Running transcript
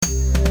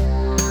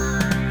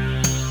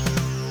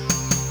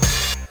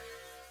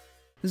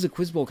This is a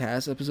Quizbowl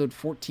cast, episode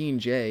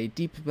 14J,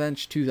 Deep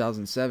Bench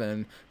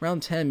 2007,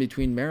 round 10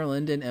 between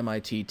Maryland and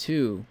MIT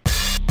 2.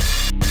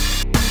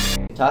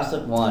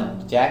 Toss-up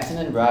 1. Jackson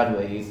and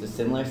Broadway used a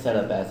similar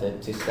setup as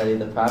it to study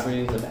the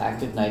properties of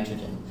active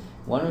nitrogen.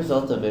 One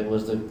result of it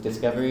was the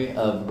discovery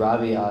of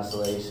Rabi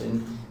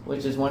oscillation,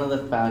 which is one of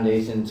the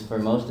foundations for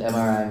most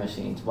MRI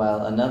machines,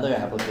 while another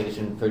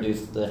application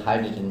produced the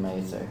hydrogen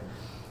maser.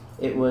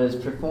 It was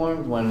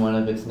performed when one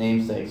of its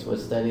namesakes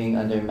was studying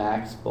under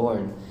Max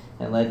Born,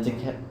 and led to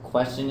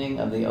questioning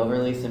of the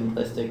overly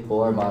simplistic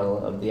Bohr model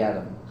of the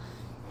atom,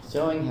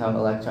 showing how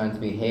electrons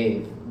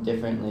behave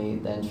differently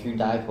than true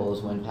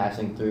dipoles when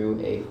passing through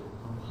a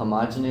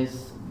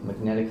homogeneous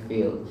magnetic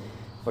field.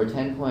 For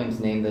 10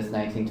 points, name this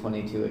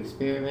 1922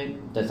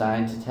 experiment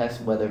designed to test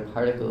whether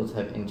particles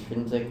have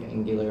intrinsic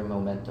angular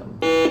momentum.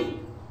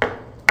 I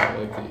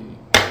like the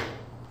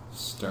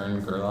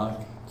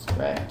Stern-Gerlach. That's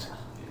correct.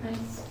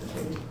 Nice.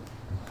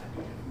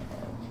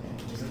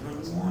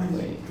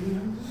 Wait.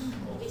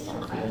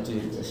 I have to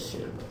do this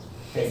shit.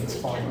 It's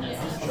fine.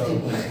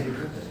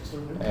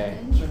 Alright.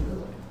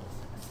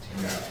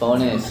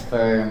 Bonus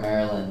for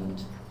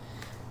Maryland.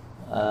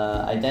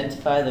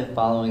 Identify the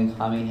following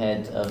commie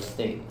heads of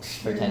state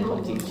for 10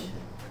 points each.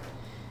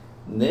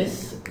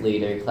 This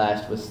leader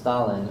clashed with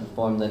Stalin,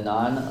 formed the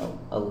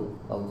non-aligned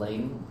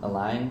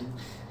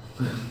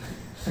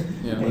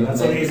Yeah.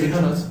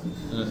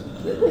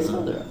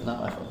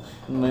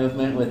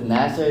 movement with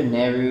Nasser,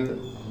 Nehru,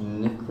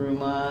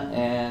 Nkrumah,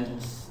 and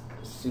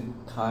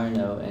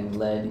Sukarno, and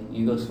led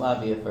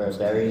Yugoslavia for a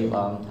very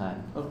long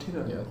time. Oh,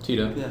 Tito. Yeah,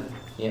 Tito. Yeah.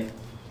 Yep.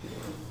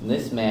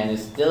 This man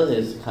is still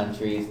his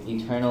country's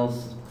eternal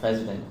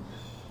president.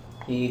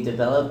 He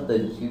developed the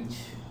huge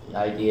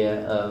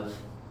idea of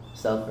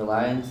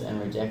self-reliance and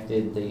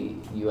rejected the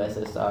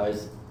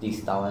USSR's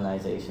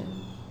de-Stalinization.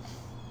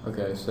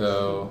 Okay,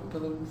 so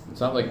it's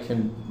not like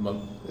Kim.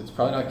 It's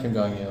probably not Kim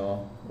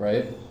Jong-il,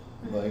 right?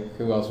 Like,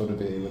 who else would it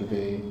be? Would it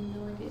be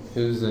No idea.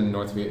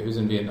 who's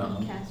in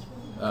Vietnam? Castro.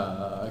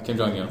 Kim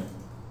Jong-il.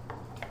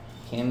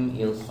 Kim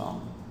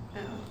Il-sung. Oh.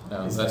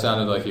 No, that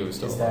sounded like he was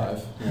still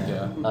alive.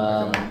 Yeah.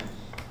 Okay.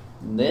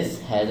 This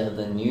head of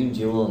the New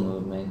Jewel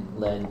movement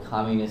led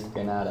Communist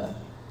Grenada.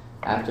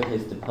 After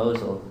his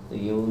deposal, the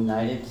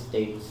United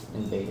States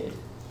invaded.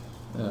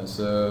 Yeah,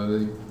 so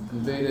they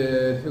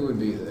invaded. Who would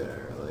be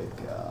there?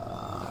 Like,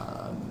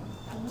 I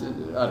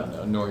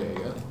don't know.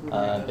 Noriega.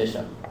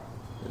 Bishop.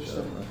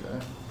 Bishop. Okay.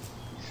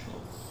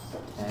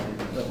 And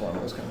That one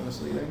was kind of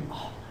misleading.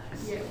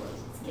 Yeah, it was.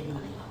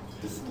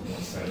 The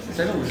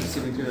second one was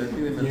deceiving too. I think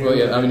they meant. Well,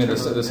 yeah. I mean,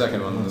 the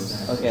second one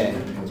was. okay,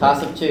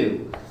 toss-up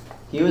 2.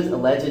 He was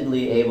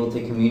allegedly able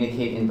to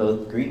communicate in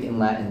both Greek and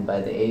Latin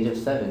by the age of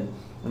 7,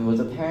 and was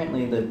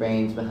apparently the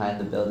brains behind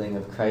the building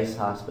of Christ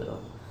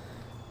Hospital.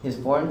 His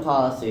foreign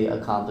policy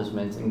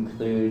accomplishments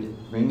include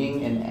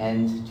bringing an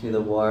end to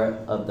the War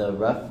of the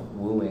Rough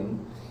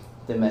Wooing.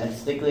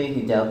 Domestically,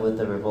 he dealt with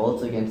the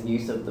revolts against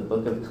use of the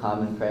Book of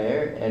Common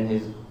Prayer, and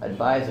his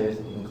advisors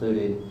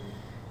included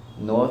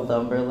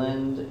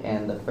Northumberland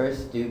and the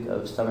first Duke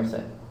of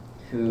Somerset,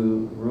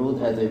 who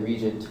ruled as a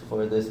regent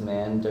for this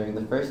man during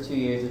the first 2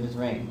 years of his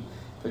reign.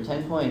 For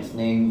 10 points,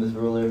 name this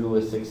ruler who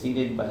was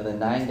succeeded by the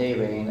 9-day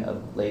reign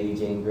of Lady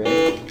Jane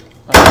Grey.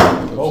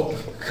 Oh,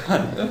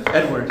 God.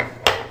 Edward.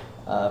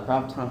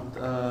 Prompt.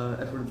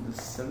 Edward the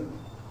Seventh.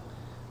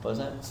 What was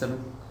that?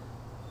 7th.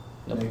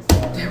 Nope.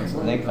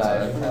 Nick 5.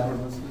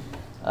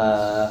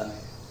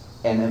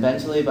 And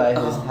eventually by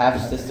his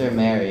half-sister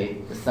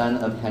Mary, the son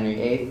of Henry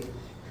VIII,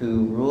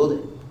 who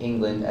ruled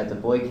England as a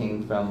boy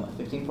king from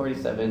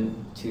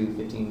 1547 to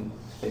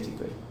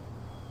 1553.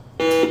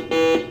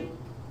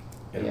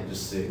 Yeah,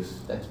 just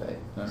 6. That's right.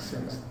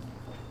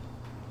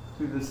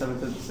 Who the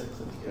 7th and the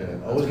 6th? Yeah,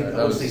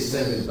 I would say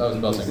 7. I was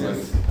buzzing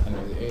with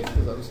Henry VIII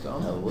because I was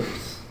dumb. Oh,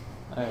 whoops.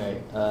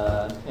 Alright,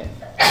 okay.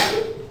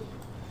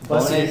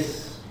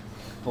 Bonus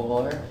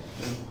 4.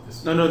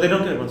 No, they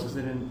don't get it once because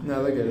they didn't.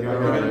 No, they get it. Yeah,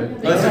 Alright. Oh,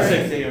 that's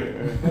Right.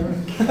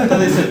 6. I thought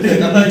they said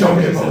 6. I thought Don't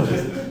get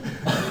bonus.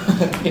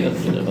 You don't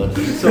get a bonus.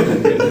 So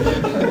confused.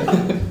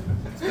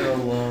 It's been a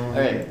long.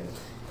 Alright.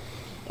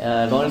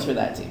 Bonus for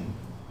that team.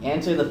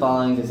 Answer the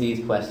following disease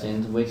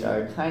questions, which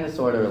are kind of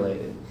sort of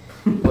related,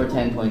 for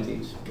 10 points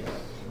each.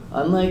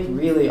 Unlike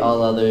really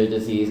all other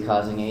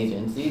disease-causing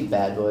agents, these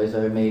bad boys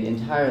are made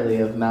entirely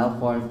of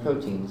malformed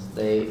proteins.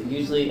 They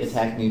usually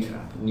attack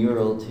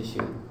neural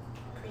tissue.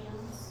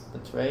 Prions.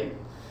 That's right.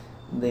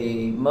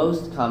 The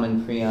most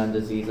common prion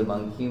disease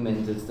among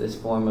humans is this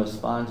form of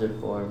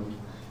spongiform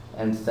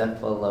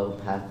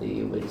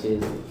encephalopathy, which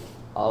is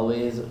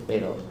always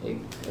fatal. It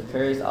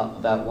occurs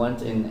about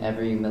once in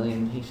every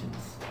 1,000,000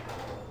 patients.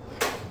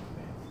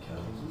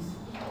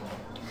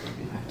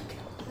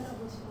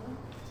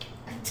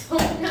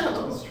 Oh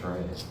no. Let's try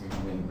it. We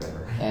can make it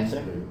better.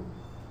 Answer?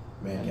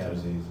 Man-cow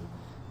disease.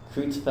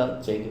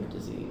 Creutzfeldt-Jakob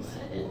disease.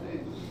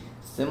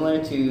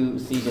 Similar to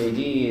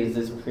CJD is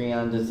this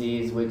prion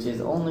disease, which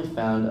is only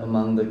found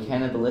among the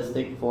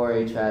cannibalistic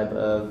foray tribe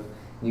of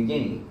New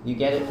Guinea. You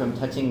get it from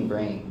touching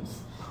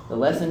brains. The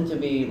lesson to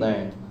be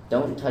learned: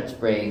 Don't touch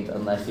brains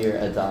unless you're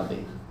a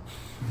zombie.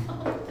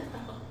 Wow.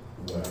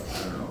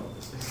 Wow.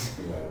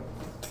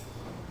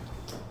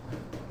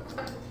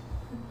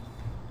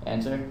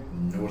 Answer?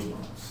 No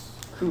response.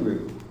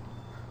 Kuru.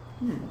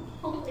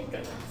 Oh my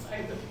goodness,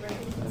 I was brain.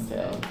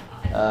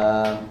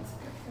 Okay.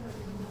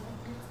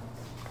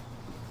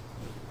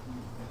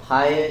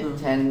 Hyatt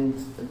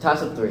tends,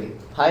 toss up 3.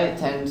 Hyatt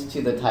tends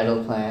to the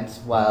title plants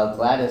while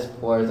Gladys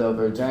pores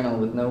over a journal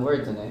with no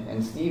words in it,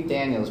 and Steve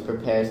Daniels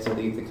prepares to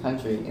leave the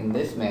country in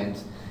this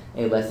man's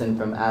A Lesson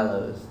from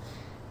Aloes.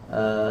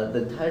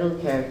 The title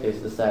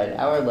characters decide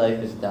our life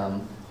is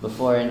dumb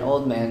before an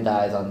old man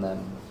dies on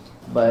them.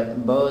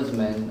 But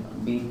Bozeman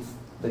beats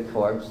the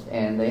corpse,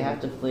 and they have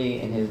to flee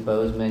in his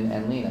Bozeman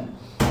and Lena.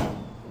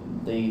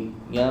 The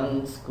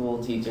young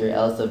school teacher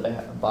Elsa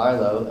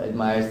Barlow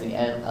admires the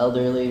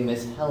elderly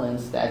Miss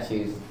Helen's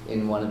statues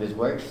in one of his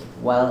works,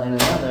 while in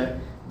another,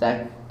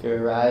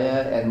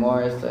 Zachariah and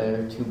Morris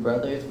are 2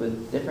 brothers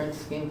with different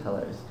skin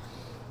colors,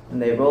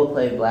 and they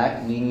role-play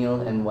black,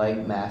 menial, and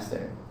white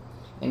master.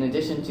 In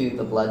addition to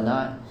The Blood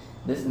Knot,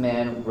 this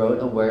man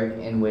wrote a work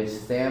in which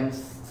Sam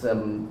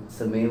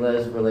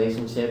Samila's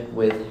relationship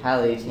with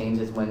Hallie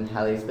changes when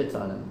Hallie spits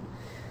on him.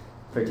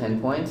 For 10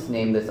 points,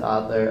 name this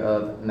author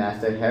of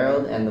Master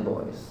Harold and the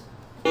Boys.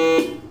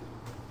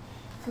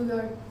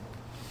 Fugard.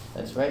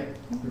 That's right.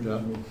 Good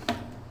job.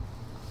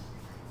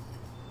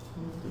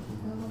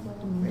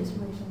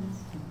 Reservations.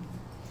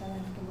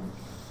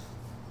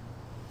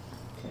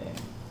 Okay.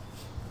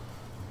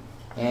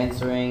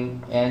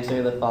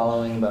 Answer the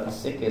following about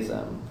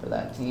Sikhism for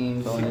that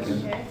team. Bonus.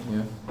 Okay.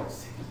 Yeah.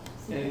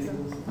 Sikhism.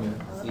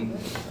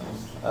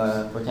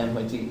 For 10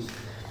 points each.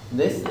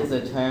 This is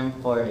a term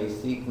for a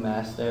Sikh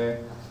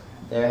master.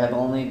 There have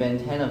only been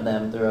 10 of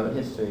them throughout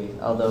history,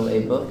 although a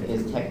book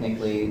is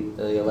technically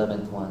the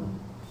 11th one.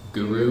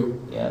 Guru.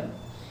 Yep.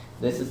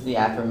 This is the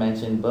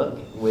aforementioned book,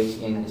 which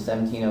in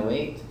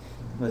 1708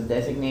 was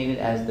designated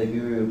as the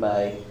Guru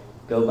by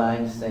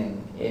Gobind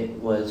Singh. It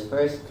was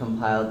first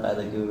compiled by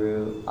the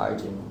Guru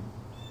Arjan.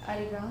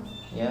 Adi Groth.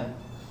 Yeah.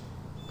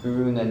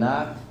 Guru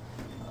Nanak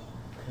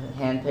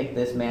handpicked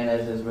this man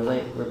as his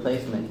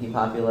replacement. He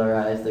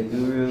popularized the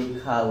Guru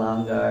Ka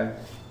Langar,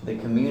 the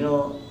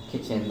communal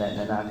kitchen that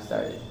Nanak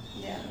started.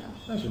 Yeah,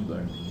 no. I should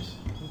learn these.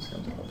 This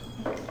comes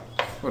up.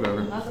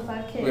 Whatever. Not the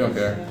 5 kids. We don't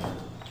care.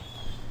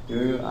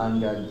 Guru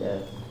Angad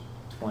Dev,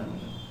 20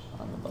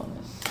 on the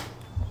bonus.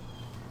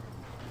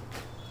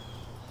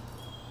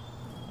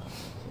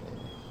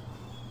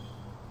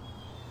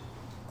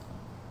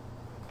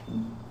 Okay.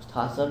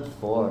 Toss up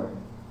 4.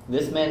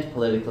 This man's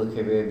political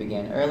career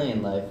began early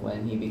in life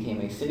when he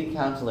became a city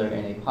councilor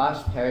in a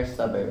posh Paris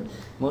suburb,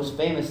 most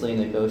famously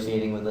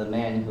negotiating with a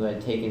man who had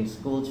taken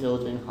school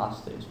children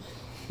hostage.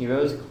 He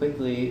rose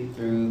quickly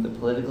through the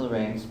political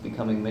ranks,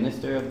 becoming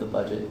Minister of the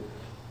Budget,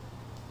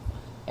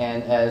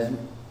 and as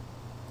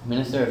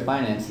Minister of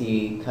Finance,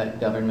 he cut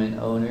government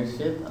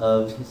ownership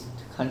of his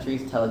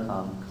country's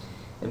telecom,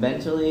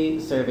 eventually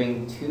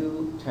serving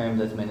 2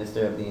 terms as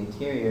Minister of the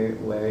Interior,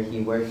 where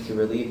he worked to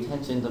relieve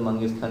tensions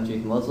among his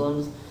country's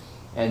Muslims,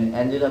 and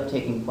ended up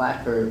taking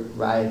flack for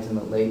riots in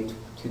the late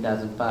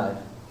 2005.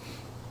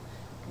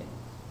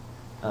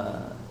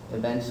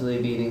 Eventually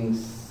beating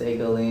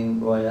Ségolène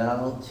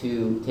Royal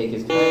to take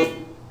his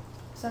country.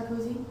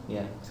 Sarkozy.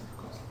 Yeah.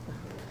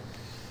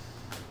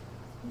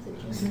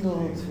 He's a jerk.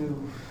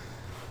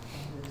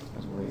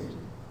 That's weird.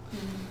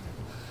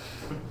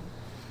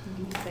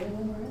 You can say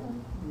them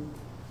around.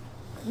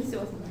 At least it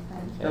wasn't like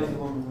that. That was the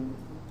one.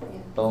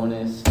 Yeah.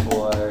 Bonus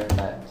for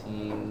that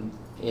team.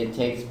 It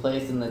takes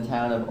place in the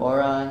town of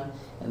Oran,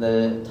 and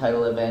the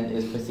title event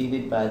is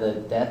preceded by the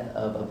death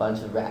of a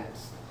bunch of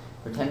rats.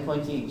 For 10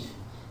 points each,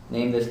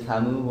 name this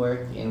Camus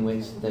work in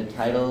which the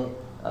title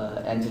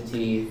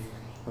entity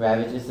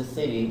ravages the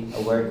city,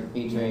 a work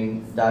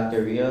featuring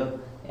Dr. Rio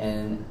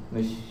and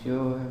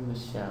Monsieur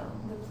Michel.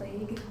 The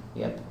Plague.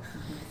 Yep.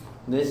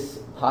 This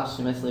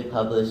posthumously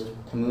published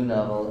Camus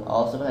novel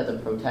also has a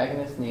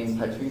protagonist named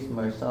Patrice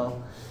Marceau.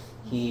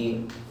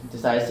 He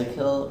decides to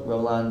kill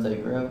Roland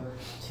Zagro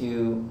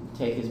to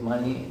take his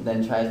money,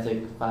 then tries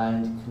to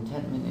find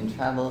contentment in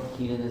travel,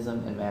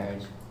 hedonism, and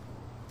marriage.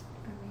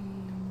 I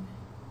mean,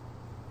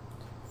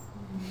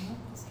 not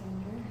the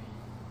stranger.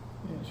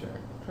 Yeah, sure.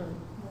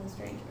 The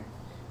stranger.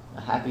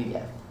 A Happy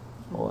Death,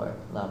 or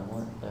La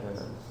Mort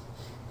Heureuse.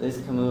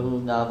 This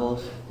Camus novel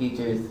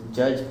features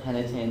Judge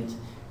Penitent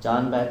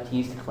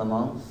Jean-Baptiste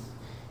Clemence.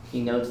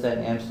 He notes that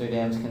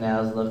Amsterdam's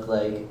canals look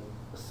like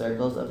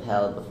circles of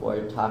hell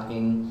before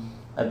talking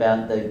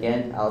about the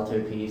Ghent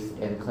altarpiece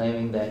and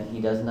claiming that he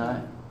does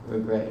not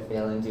regret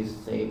failing to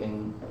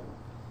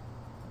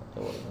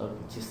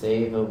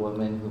save a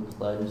woman who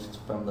plunged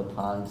from the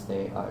ponds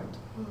they art.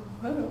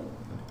 Oh.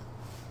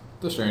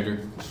 The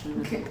Stranger.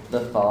 Okay.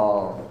 The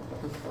Fall,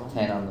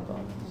 10 on the I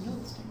bonus. know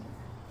the stranger.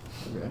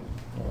 Okay.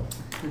 Well,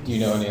 do you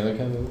know any other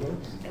kind of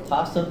books?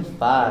 Toss up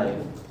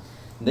 5.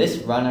 This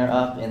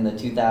runner-up in the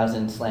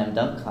 2000 Slam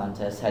Dunk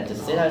Contest had to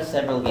sit out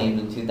several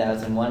games in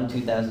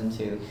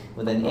 2001-2002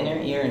 with an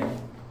inner ear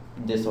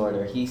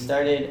disorder. He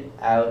started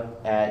out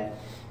at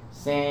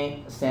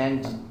San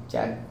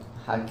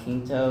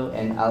Jacinto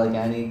and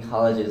Allegheny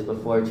colleges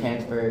before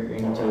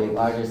transferring to a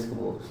larger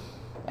school.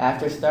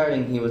 After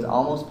starting, he was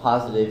almost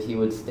positive he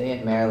would stay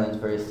at Maryland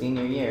for his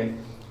senior year.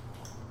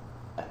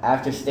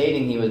 After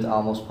stating he was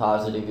almost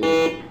positive he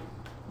was...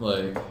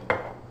 Like,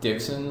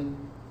 Dixon?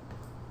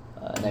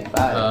 Next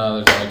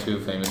 5. There's only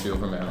 2 famous people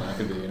from Maryland that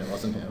could be, and it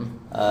wasn't him.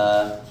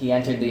 He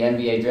entered the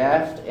NBA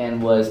draft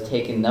and was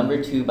taken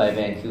number 2 by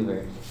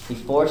Vancouver. He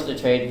forced a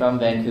trade from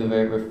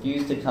Vancouver,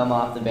 refused to come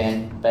off the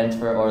bench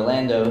for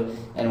Orlando,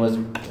 and was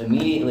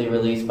immediately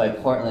released by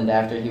Portland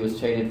after he was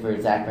traded for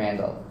Zach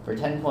Randolph. For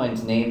 10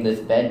 points, named this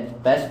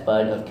best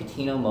bud of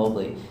Cuttino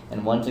Mobley,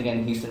 and once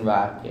again Houston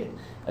Rocket,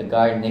 a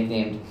guard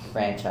nicknamed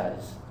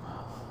Franchise.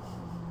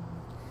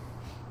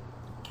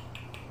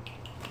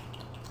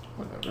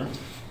 Whatever.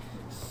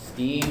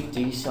 Steve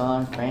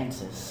Deshaun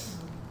Francis.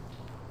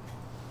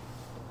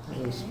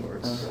 Those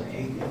sports.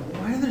 Okay.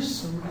 Why are there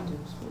so many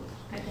damn sports?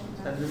 I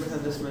don't know. I've never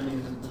had this many.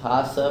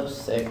 Toss-up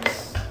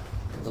 6.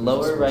 The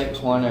lower right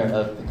corner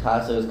of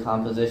Picasso's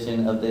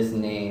composition of this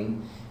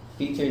name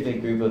features a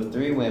group of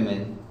 3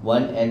 women,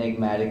 one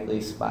enigmatically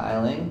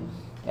smiling,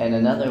 and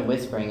another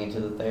whispering into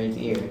the third's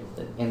ear.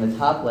 In the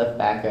top left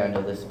background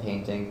of this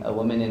painting, a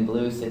woman in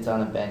blue sits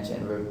on a bench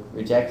and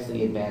rejects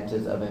the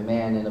advances of a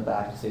man in a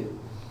black suit.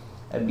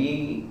 A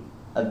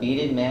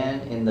bearded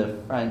man in the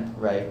front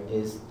right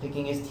is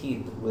picking his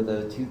teeth with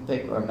a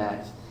toothpick or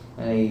match,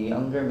 and a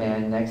younger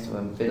man next to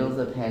him fiddles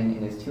a pen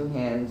in his 2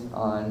 hands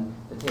on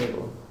the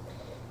table.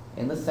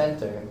 In the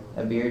center,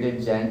 a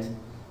bearded gent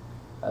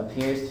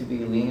appears to be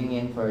leaning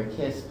in for a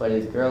kiss, but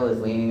his girl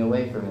is leaning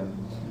away from him.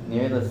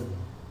 Near the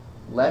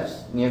left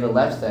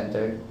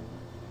center,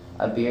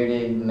 a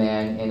bearded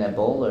man in a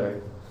bowler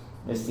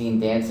is seen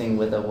dancing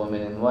with a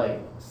woman in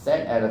white.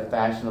 Set at a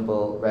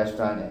fashionable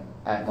restaurant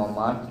at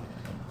Montmartre.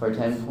 For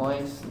 10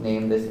 points,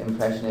 name this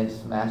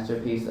impressionist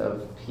masterpiece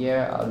of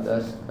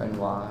Pierre-Auguste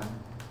Renoir.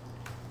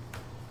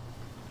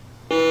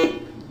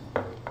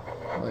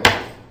 Like,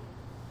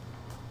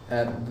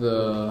 at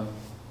the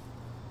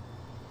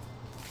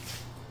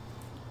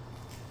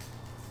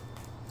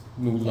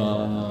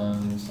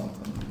Mulan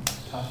something.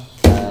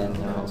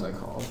 What was that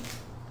called?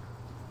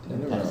 I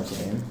never know its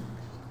name.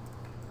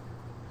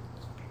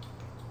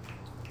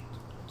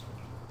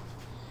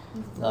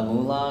 La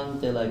Moulin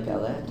de la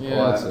Galette, Yeah,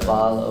 that's or it.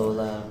 Bal au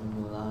la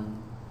Moulin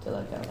de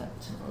la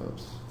Galette.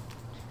 Oops.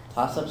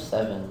 Toss-up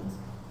 7.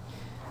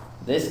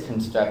 This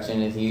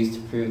construction is used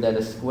to prove that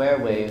a square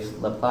wave's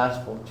Laplace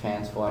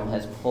transform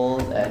has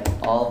poles at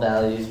all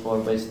values for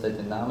which the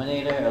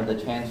denominator of the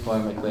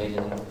transform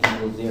equation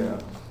equals 0.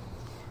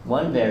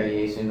 One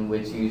variation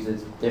which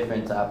uses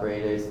difference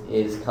operators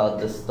is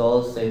called the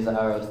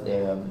Stoll-Cesaro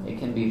theorem. It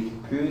can be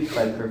proved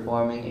by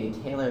performing a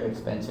Taylor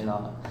expansion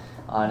on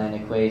an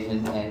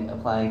equation and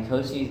applying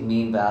Cauchy's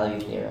mean value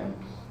theorem.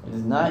 It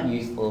is not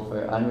useful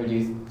for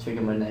unreduced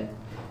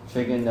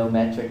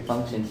trigonometric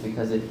functions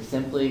because it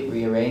simply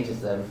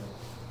rearranges them,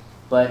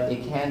 but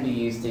it can be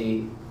used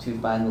to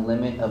find the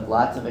limit of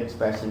lots of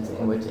expressions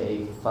in which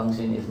a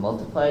function is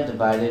multiplied,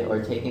 divided,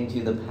 or taken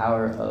to the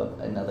power of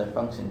another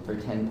function. For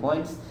 10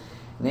 points,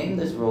 name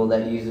this rule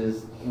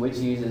which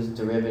uses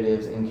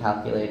derivatives in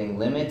calculating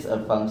limits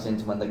of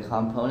functions when the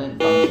component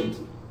functions...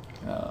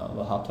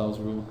 The Hoptals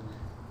rule.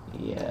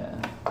 Yeah,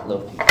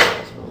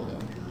 L'Hopital's rule.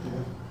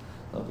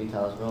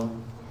 L'Hopital's rule?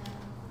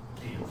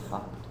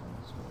 L'Hopital's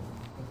rule.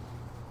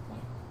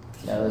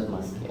 That was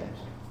my guess.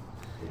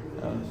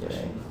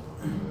 Okay.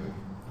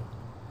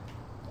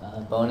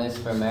 Bonus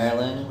for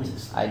Maryland.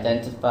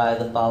 Identify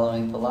the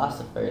following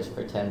philosophers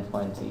for 10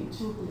 points each.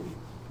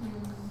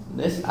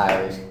 This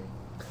Irish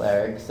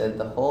cleric said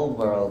the whole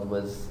world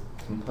was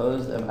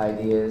composed of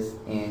ideas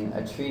in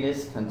a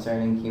treatise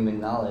concerning human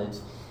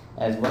knowledge,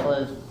 as well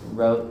as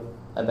wrote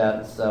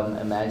about some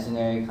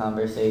imaginary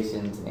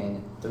conversations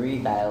in 3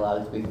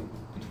 dialogues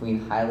between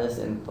Hylas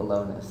and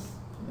Philonous.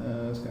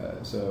 This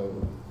guy. So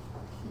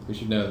we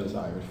should know this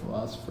Irish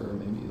philosopher.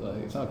 Maybe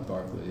like it's not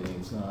Berkeley.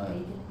 It's not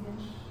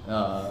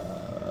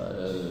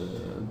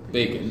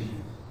Bacon.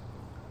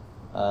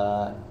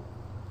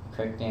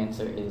 Correct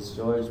answer is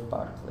George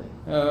Berkeley.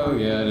 Oh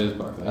yeah, it is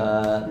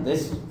Berkeley.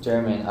 This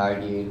German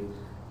argued,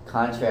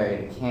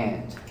 contrary to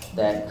Kant,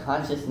 that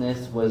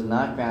consciousness was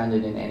not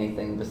grounded in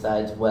anything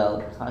besides,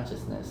 well,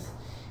 consciousness.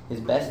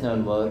 His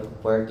best-known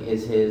work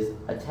is his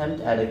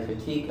attempt at a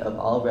critique of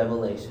all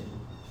revelation.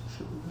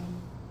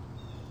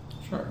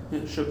 Sure.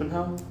 Yeah,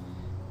 Schopenhauer?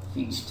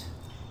 Fichte.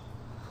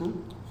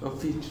 Who? Oh,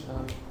 Fichte.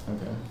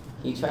 Okay.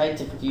 He tried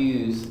to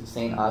fuse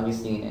St.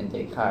 Augustine and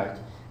Descartes,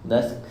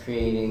 thus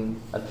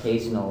creating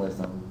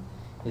occasionalism.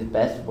 His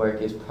best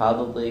work is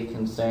probably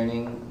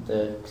concerning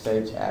the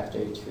search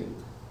after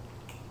truth.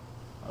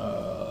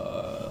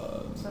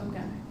 Some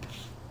guy.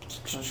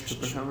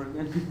 Schopenhauer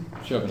again?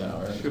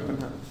 Schopenhauer.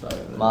 Schopenhauer.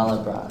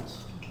 Malebranche.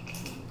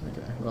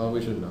 Okay. Well, we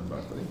should have known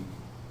Berkeley.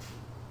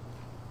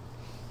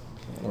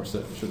 Or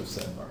should have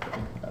said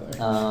Berkeley, rather.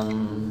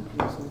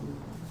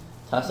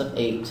 Toss-up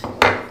 8.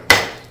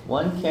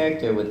 One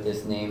character with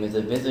this name is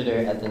a visitor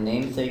at the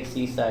namesake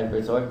seaside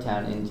resort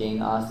town in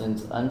Jane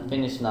Austen's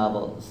unfinished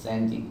novel,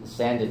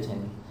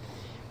 Sanditon,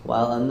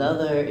 while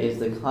another is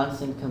the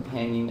constant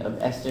companion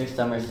of Esther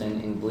Summerson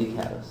in Bleak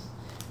House.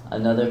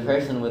 Another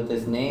person with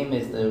this name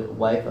is the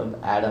wife of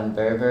Adam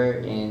Berber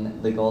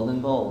in The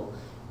Golden Bowl.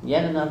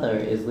 Yet another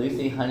is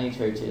Lucy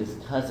Honeychurch's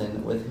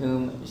cousin, with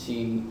whom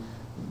she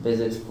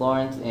visits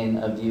Florence in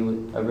A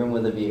Room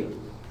with a View.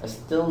 A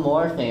still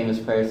more famous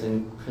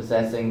person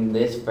possessing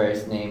this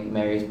first name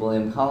marries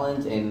William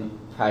Collins in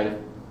Pride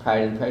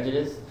and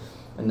Prejudice.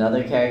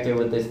 Another character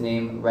with this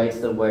name writes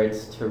the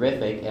words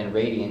terrific and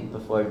radiant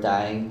before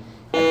dying.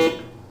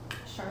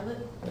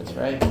 Charlotte. That's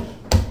right.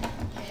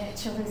 Yeah,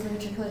 children's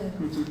literature clue.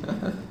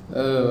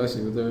 Oh, I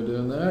see what they were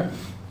doing there.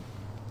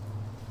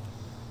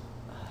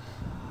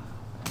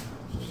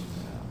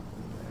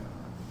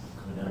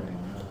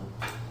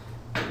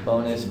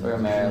 Bonus for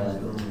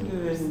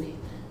Maryland.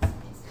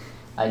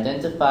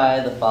 Identify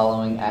the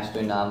following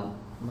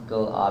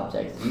astronomical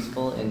objects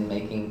useful in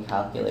making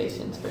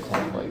calculations for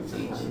 10 points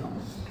each.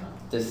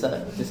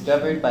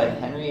 Discovered by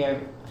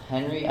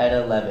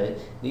Henrietta Leavitt,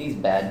 these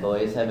bad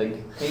boys have a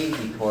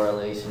crazy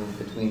correlation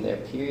between their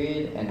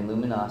period and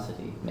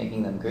luminosity,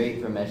 making them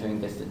great for measuring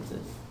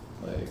distances.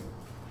 Like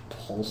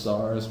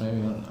pulsars, maybe?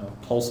 I don't know.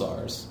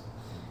 Pulsars.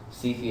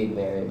 Cepheid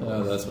variables.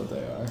 Oh, that's what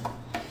they are.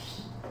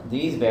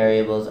 These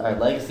variables are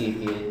like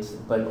Cepheids,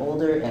 but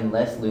older and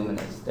less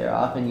luminous. They're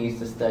often used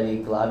to study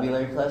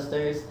globular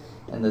clusters,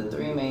 and the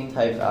three main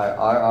types are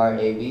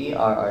RRAV,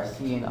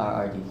 RRC, and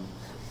RRD.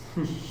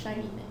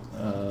 Shiny thing.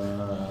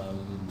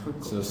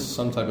 So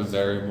some type of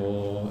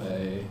variable,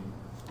 a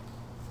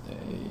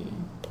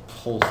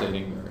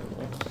pulsating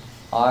variable.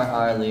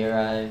 RR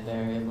Lyrae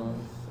variables.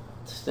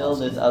 Still,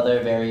 this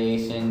other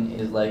variation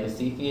is like a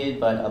Cepheid,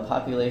 but a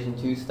population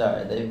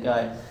 2-star. They've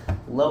got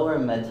lower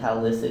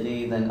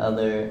metallicity than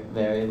other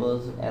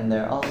variables, and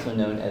they're also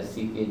known as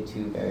Cepheid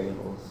 2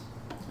 variables.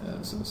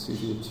 Yeah, so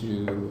Cepheid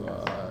 2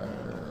 are...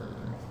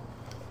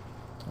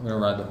 I'm going to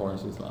ride the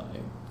horse with my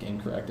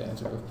incorrect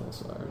answer of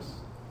pulsars.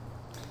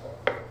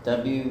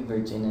 W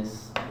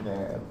Virginis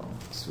variable.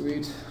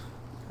 Sweet.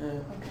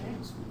 Okay.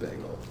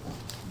 Bagel.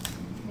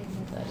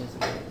 That is a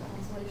good one.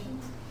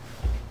 Consolations.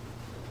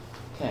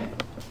 Okay.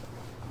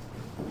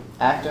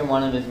 After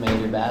one of his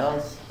major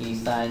battles, he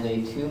signed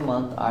a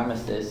 2-month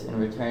armistice in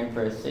return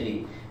for a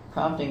city,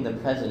 prompting the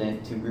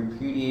president to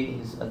repudiate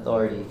his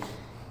authority,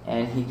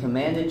 and he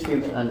commanded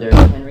troops under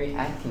Henry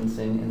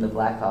Atkinson in the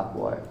Black Hawk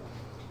War.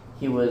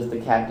 He was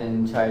the captain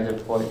in charge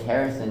of Fort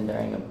Harrison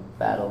during a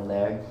battle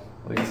there,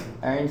 which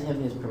earned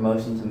him his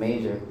promotion to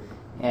major,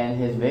 and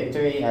his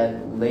victory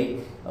at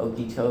Lake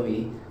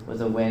Okeechobee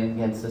was a win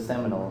against the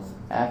Seminoles.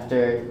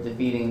 After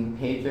defeating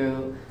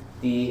Pedro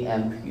de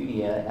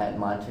Ampudia at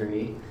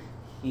Monterrey,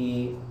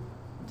 he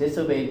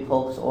disobeyed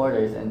Polk's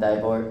orders and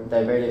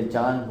diverted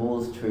John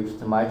Bull's troops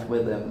to march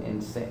with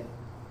him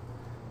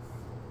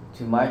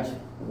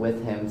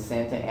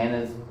Santa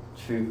Anna's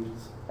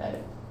troops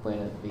at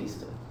Buena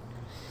Vista.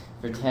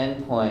 For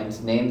 10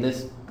 points, name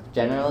this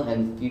general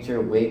and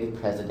future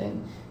Whig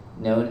president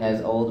known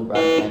as Old Rock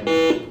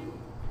Henry.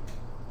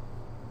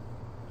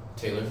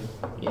 Taylor?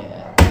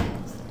 Yeah.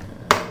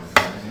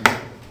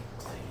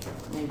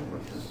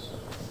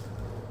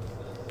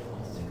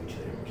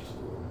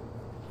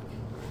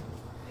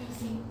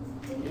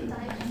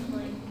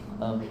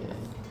 Okay.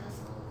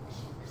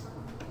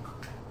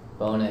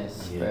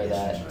 Bonus Yeah, for yes,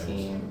 that that's right.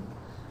 team.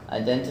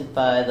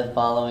 Identify the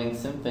following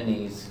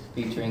symphonies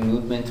featuring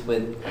movements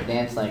with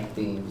dance-like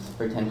themes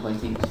for 10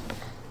 points each.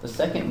 The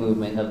second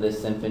movement of this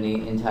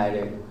symphony,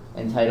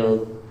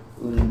 entitled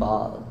Un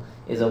Bal,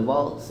 is a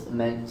waltz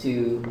meant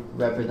to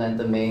represent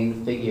the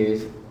main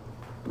figure's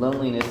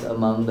loneliness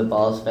among the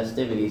ball's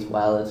festivities,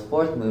 while its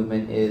fourth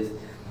movement is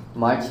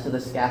March to the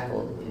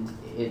Scaffold.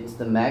 It's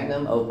the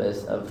magnum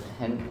opus of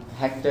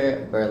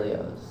Hector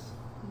Berlioz.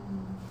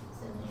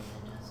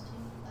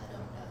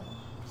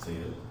 Say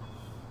it.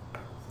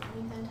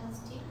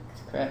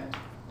 Correct.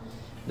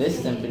 This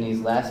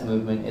symphony's last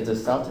movement is a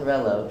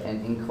saltarello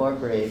and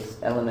incorporates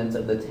elements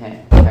of the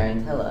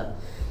tarantella.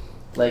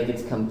 Like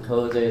its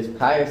composer's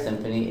prior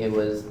symphony, it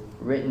was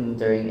written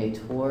during a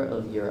tour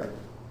of Europe.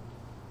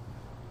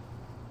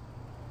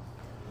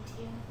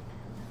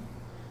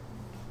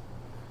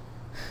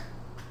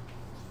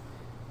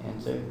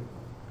 Answer?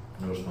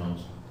 No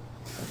response.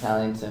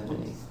 Italian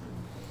Symphony.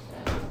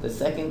 The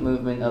second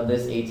movement of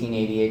this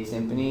 1888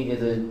 symphony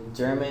is a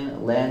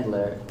German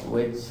Landler,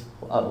 which,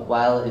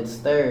 while its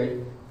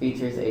third,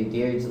 features a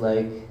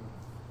dirge-like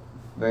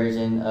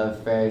version of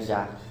Frère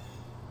Jacques.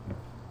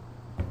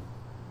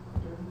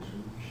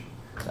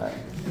 Sorry.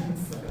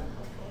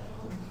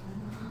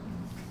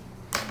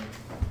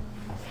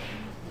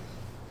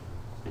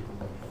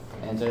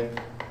 Answer?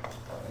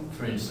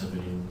 French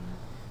Symphony.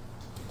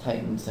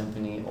 Titan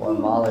Symphony or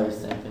Mahler's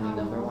Symphony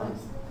number 1.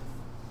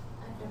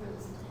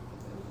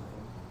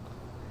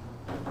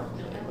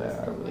 Okay, where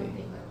are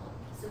we?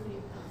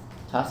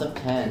 Toss-up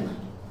 10.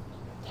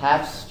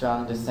 Taft's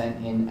strong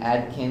dissent in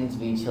Adkins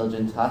v.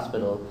 Children's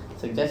Hospital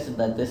suggested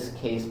that this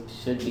case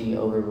should be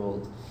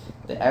overruled.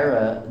 The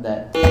era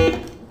that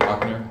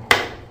Lochner.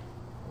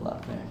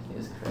 Lochner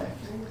is correct.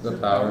 The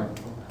power.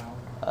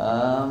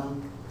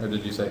 Or Or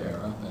did you say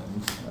era?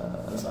 And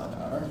that's not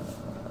power.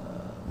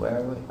 Where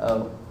are we?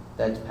 Oh,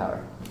 that's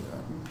power.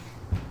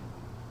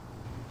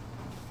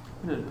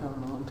 I did power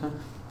in a long time.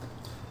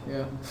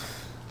 Yeah.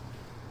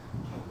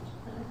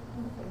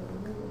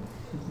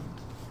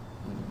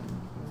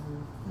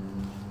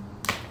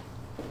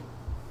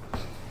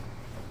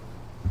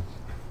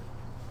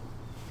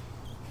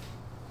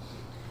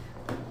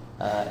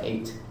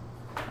 8.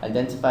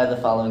 Identify the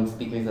following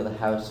speakers of the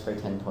House for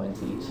 10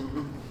 points each.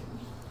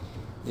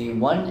 The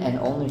one and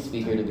only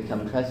speaker to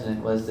become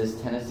president was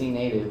this Tennessee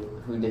native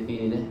who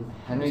defeated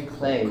Henry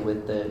Clay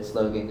with the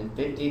slogan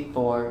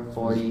 54,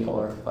 40,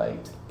 or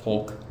fight.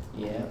 Polk.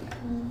 Yeah.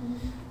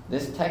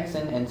 This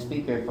Texan and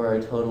speaker for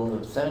a total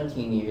of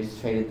 17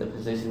 years traded the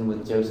position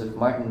with Joseph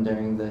Martin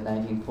during the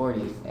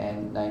 1940s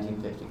and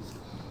 1950s.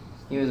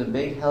 He was a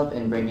big help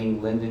in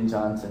bringing Lyndon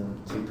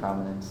Johnson to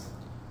prominence.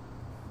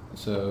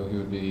 So he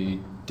would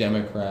be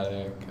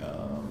Democratic.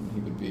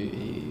 He would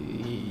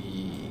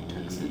be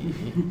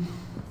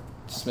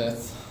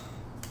Smith.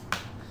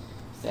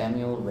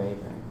 Samuel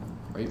Rayburn.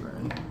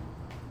 Rayburn.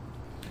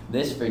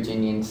 This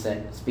Virginian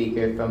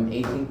speaker from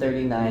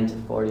 1839 to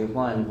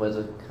 41 was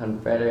a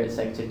Confederate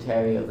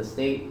Secretary of the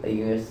State, a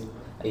U.S.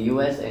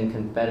 and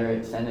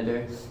Confederate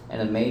senator,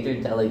 and a major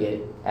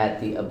delegate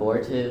at the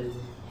abortive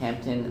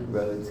Hampton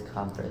Roads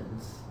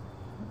Conference.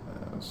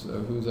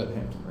 So who's at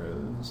Hampton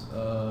Roads?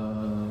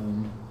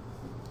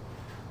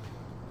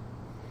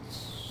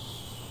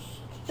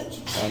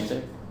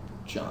 Answer?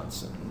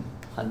 Johnson.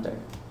 Hunter.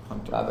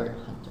 Hunter. Robert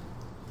Hunter.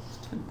 It's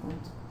 10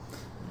 points.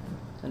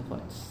 10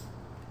 points.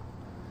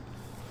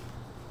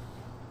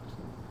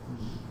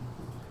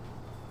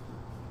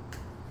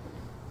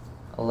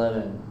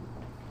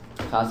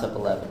 Toss-up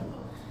 11.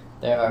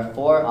 There are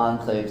 4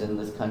 enclaves in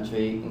this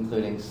country,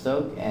 including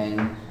Sok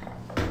and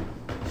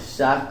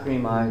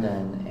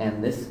Shakrimardan,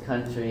 and this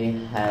country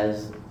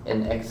has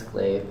an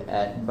exclave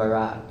at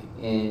Barak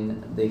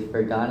in the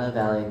Fergana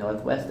Valley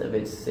northwest of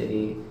its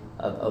city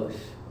of Osh.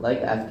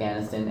 Like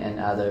Afghanistan and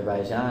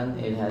Azerbaijan,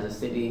 it has a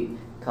city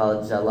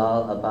called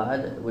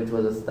Jalalabad, which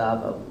was a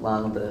stop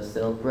along the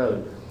Silk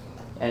Road,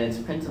 and its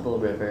principal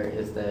river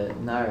is the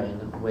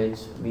Naran, which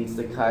meets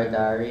the Kar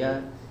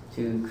Darya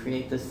to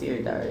create the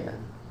Sir Darya.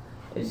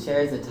 It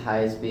shares its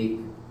highest peak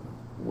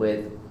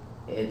with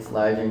its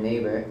larger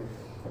neighbor,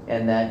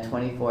 and that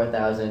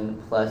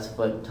 24,000 plus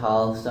foot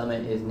tall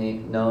summit is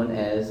known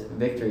as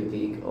Victory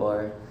Peak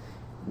or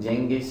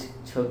Jengish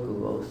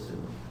Chokusu.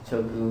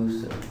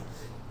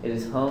 It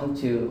is home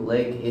to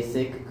Lake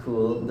Issyk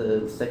Kul,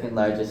 the second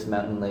largest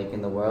mountain lake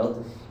in the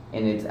world,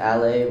 in its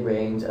Alay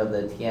range of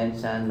the Tian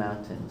Shan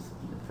Mountains.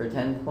 For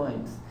 10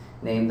 points,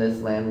 name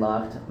this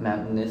landlocked,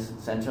 mountainous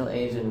Central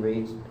Asian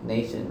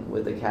nation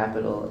with the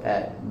capital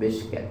at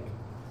Bishkek.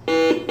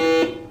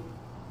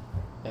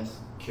 Yes,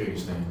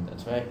 Kyrgyzstan.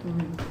 that's right.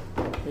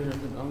 There's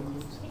an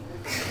enclaves.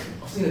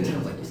 I was thinking I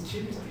was like, it's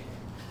Kyrgyzstan.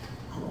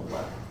 I don't know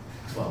why.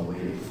 That's why I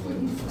waited for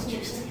when the first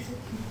Kyrgyzstan.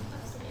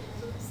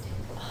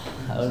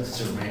 That was It's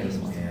a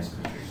random ass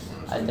country.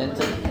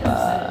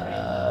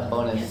 Identify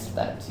bonus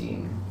that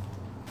team.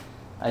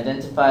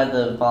 Identify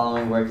the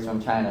following works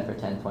from China for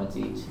 10 points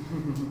each.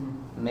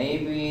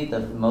 Maybe the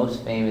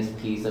most famous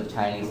piece of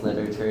Chinese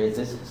literature is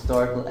this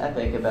historical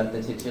epic about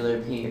the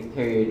titular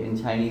period in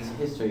Chinese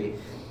history,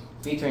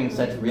 featuring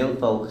such real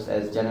folks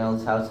as General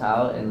Cao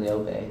Cao and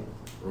Liu Bei.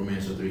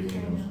 Romance of Three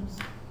Kingdoms.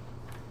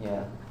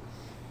 Yeah.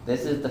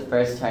 This is the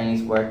first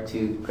Chinese work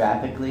to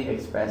graphically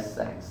express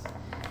sex.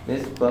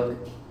 This book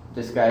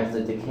describes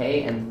the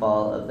decay and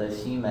fall of the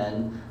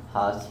Ximen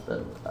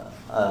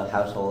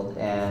household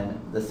and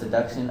the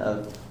seduction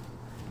of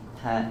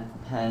Pan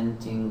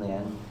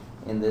Jinglian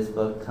in this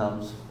book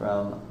comes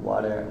from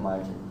Water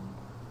Margin.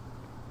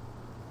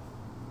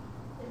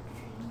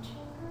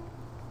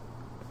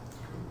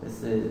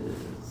 This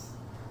is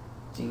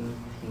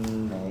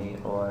Jingping Mei,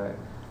 or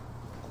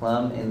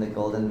Plum in the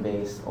Golden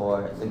Vase,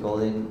 or the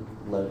Golden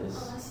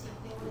Lotus.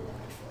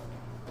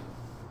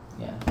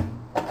 Yeah.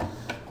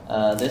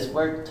 This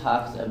work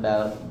talks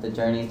about the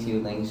journey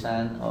to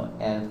Lingshan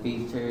and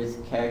features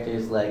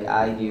characters like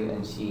I, You,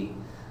 and She.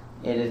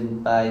 It is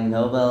by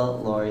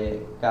Nobel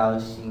laureate Gao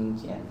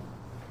Xingjian.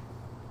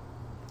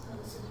 Oh,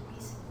 this is a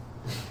piece.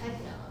 I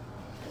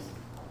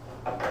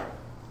know.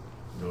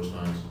 No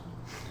signs.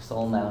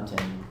 Soul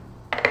Mountain.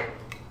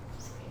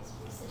 It's great.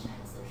 It's such a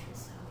Chinese literature,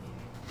 so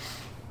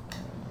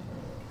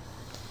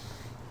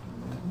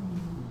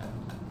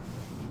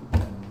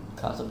weird.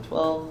 Toss of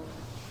 12.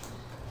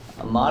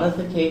 A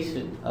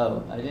modification.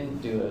 Oh, I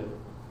didn't do a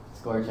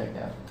score check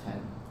out of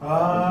 10. We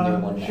can do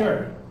one now.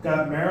 Sure.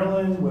 Got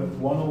Maryland with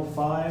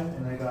 105,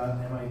 and I got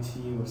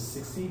MIT with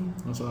 60.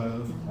 That's what I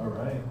have. All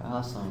right.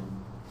 Awesome.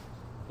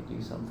 You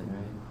do something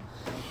right.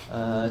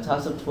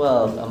 Toss of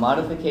 12. A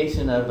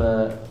modification of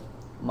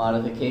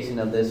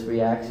this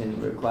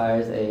reaction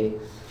requires a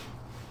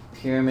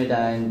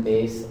pyrimidine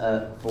base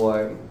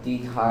for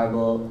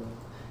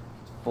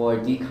for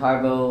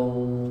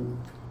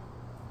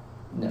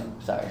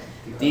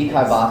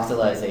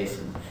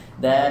decarboxylation.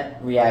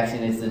 That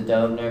reaction is the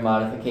Dobner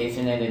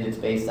modification, and it is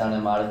based on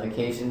a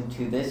modification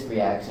to this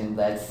reaction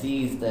that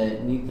sees the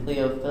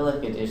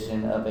nucleophilic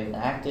addition of an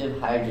active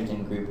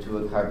hydrogen group to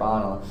a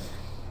carbonyl,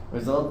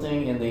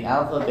 resulting in the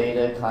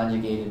alpha-beta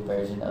conjugated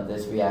version of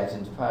this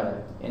reaction's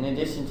product. In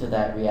addition to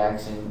that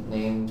reaction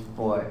named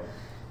for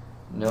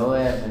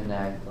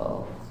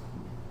Noevenagol,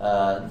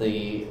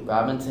 the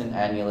Robinson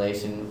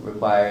annulation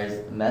requires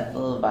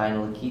methyl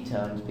vinyl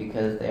ketones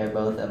because they are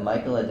both a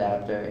Michael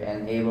adapter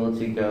and able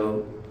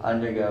to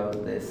undergo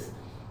this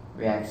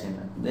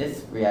reaction.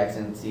 This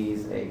reaction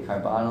sees a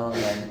carbonyl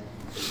and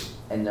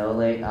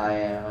enolate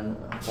ion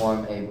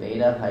form a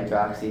beta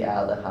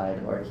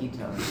hydroxyaldehyde or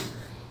ketone,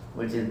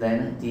 which is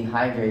then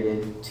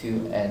dehydrated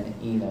to an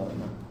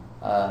enone.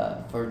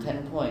 For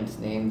 10 points,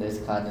 name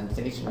this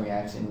condensation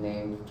reaction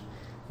named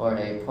for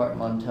a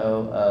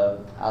portmanteau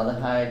of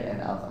aldehyde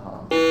and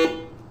alcohol.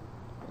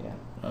 Yeah.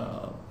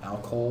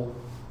 Alcohol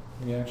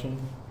reaction?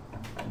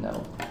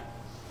 No.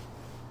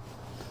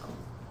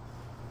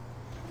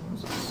 What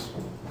is this?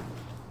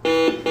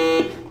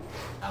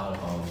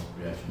 Alcohol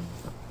reaction.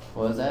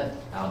 What was that?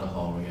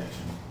 Alcohol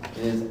reaction. It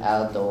is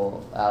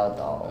aldol.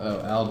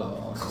 Oh,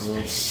 aldol.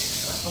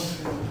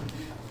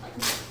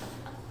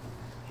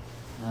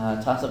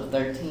 Toss-up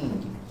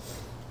 13.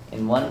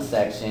 In one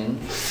section,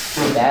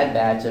 a bad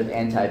batch of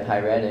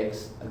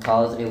antipyretics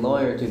calls a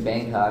lawyer to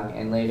Bangkok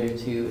and later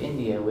to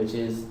India, which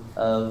is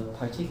of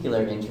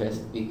particular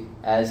interest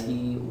as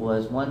he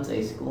was once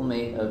a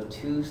schoolmate of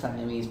 2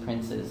 Siamese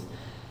princes.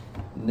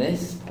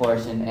 This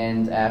portion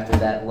ends after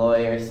that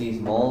lawyer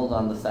sees mold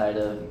on the side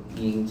of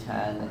Ying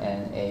Chan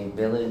and a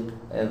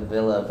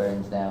villa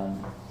burns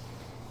down.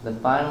 The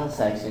final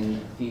section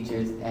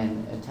features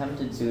an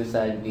attempted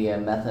suicide via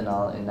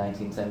methanol in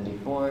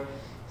 1974,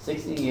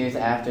 60 years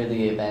after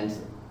the events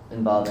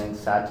involving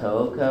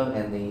Satooko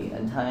and the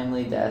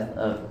untimely death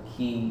of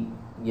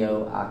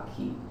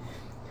Kiyoaki,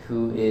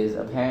 who is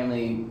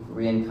apparently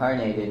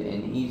reincarnated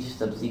in each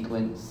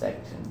subsequent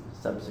section,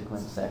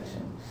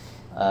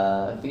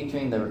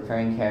 featuring the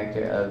recurring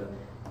character of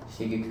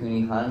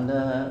Shigekuni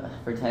Honda.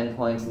 For 10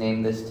 points,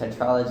 name this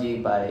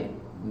tetralogy by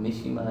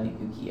Mishima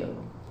Yukio.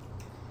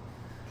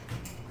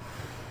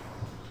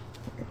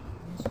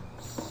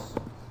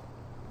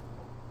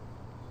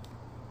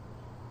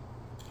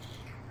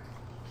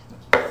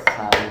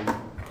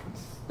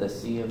 The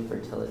Sea of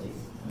Fertility.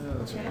 Yeah,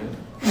 that's right.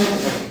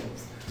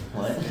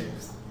 What?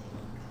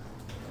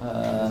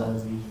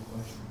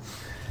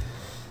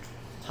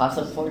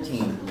 Toss-up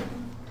 14.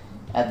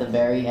 At the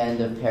very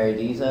end of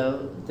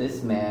Paradiso,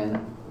 this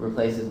man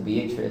replaces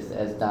Beatrice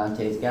as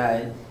Dante's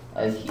guide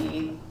as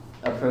he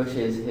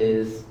approaches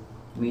his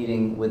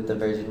meeting with the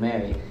Virgin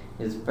Mary.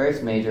 His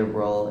first major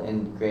role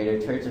in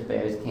greater church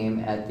affairs came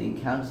at the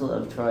Council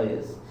of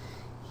Troyes.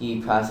 He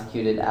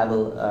prosecuted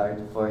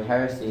Abelard for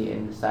heresy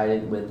and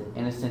sided with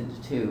Innocent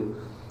II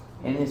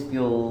in his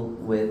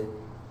feud with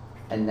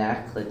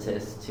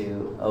Anacletus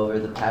II over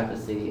the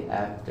papacy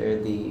after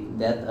the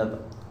death of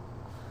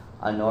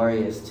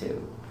Honorius II.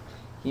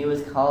 He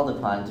was called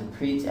upon to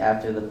preach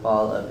after the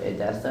fall of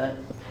Edessa,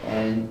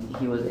 and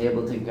he was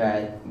able to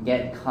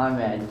get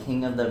Conrad,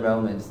 king of the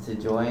Romans, to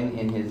join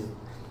in his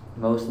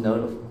most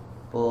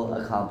notable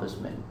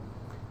accomplishment.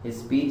 His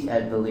speech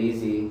at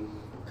Vélizy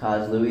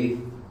caused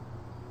Louis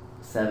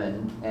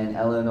VII and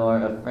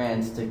Eleanor of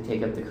France to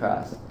take up the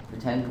cross. For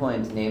 10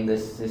 points, name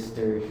this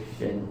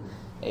Cistercian,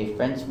 a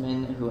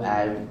Frenchman who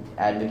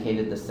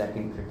advocated the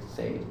Second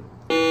Crusade.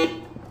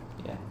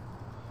 Yeah.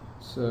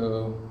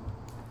 So,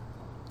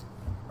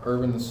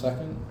 Urban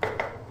II?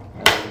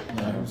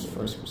 No, it was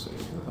First Crusade.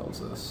 Who the hell is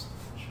this?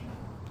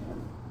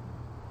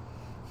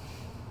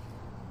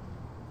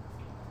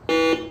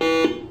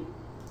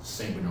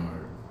 Saint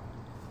Bernard.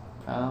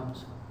 Prompt.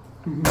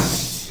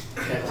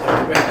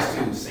 Reference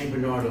to Saint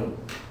Bernardo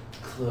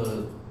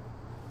Club.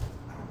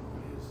 I don't know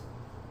what it is.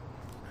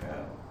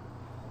 Crap.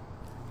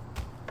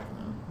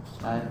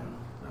 Time.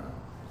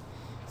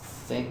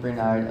 Saint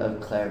Bernard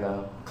of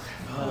Clairvaux.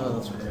 Oh,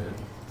 that's right.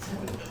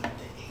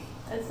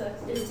 That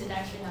sucks. This did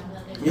actually have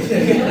nothing.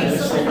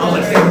 Yeah. I'm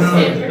like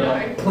Saint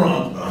Bernard.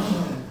 Prompt.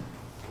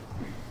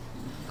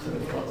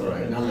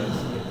 Alright, now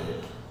let's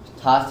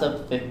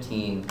Toss-up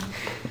 15.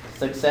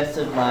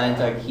 Successive lines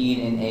are keyed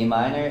in A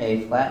minor,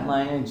 A flat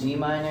minor, G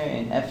minor,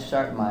 and F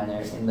sharp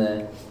minor in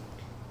the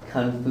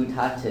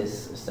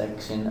Confutatis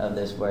section of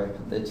this work.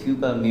 The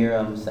Tuba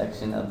Mirum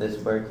section of this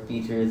work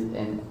features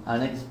an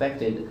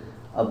unexpected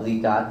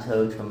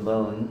obbligato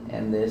trombone,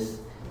 and this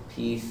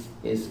piece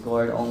is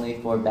scored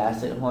only for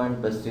basset horn,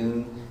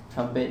 bassoon,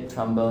 trumpet,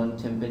 trombone,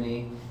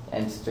 timpani,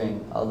 and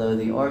string, although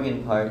the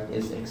organ part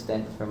is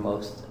extant for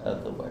most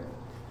of the work.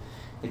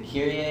 The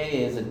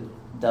Kyrie is a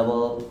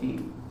double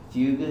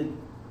fugue,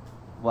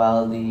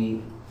 while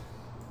the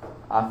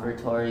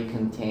offertory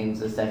contains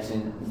the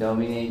section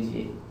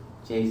Domine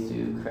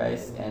Jesu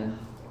Christ and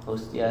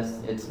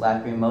Hostias. Its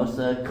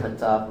lacrimosa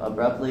cuts off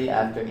abruptly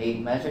after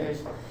 8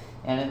 measures,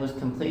 and it was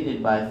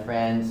completed by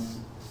Franz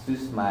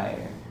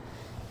Kusmeyer,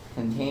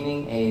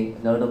 containing a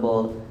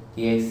notable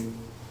Dies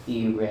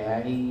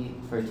Irae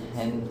for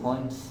 10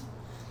 points.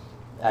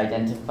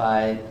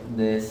 Identified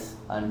this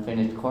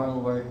unfinished choral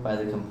work by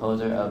the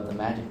composer of the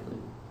Magic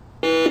Flute.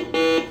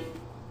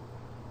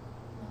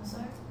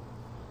 Mozart?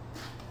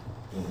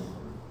 No.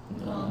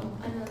 Oh,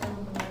 I know that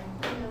one.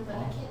 I know, but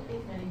I can't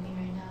think of anything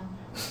right now.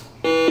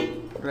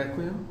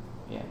 Requiem?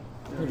 Yeah.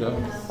 Good job.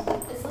 Yeah. It's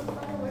the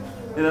final work he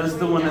wrote. Yeah, that was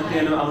the one at the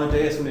end of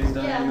Amadeus when he's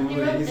dying Yeah, in the he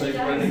movie. wrote He's like it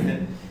down. running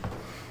it.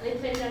 They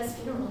played at his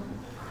funeral.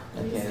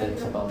 Okay,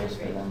 that's a bonus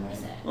for them, right?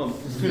 Oh,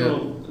 his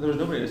funeral, there was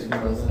nobody at his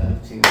funeral.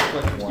 Two. Like a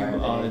few Warren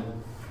odd Day.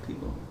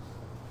 people.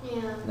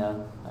 Yeah.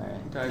 No?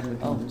 Alright. He died in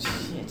the Oh, convention.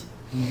 shit.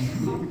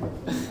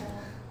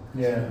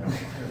 Yeah.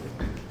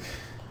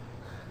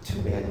 Too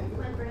bad.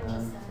 My brain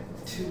just died.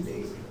 2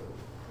 days ago.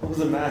 What was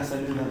the mass? I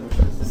didn't know much.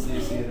 Just to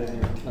see it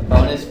in A here.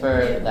 bonus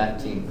for that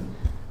team.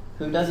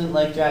 Who doesn't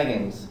like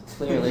dragons?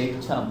 Clearly,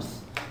 chumps.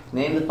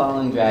 Name the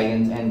following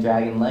dragons and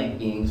dragon-like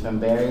beings from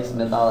various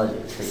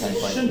mythologies for 10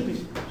 points. Shouldn't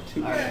be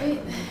too bad.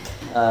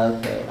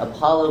 Alright. Okay.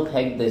 Apollo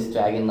pegged this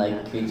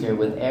dragon-like creature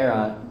with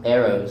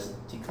arrows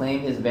to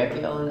claim his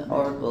very own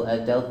oracle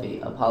at Delphi,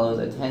 Apollo's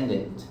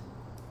attendant.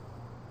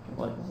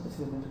 What?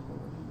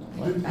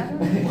 What?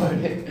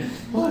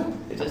 What?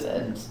 It just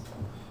ends.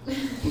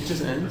 It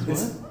just ends? What?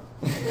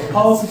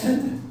 Apollo's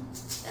attendant.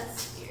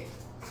 That's weird.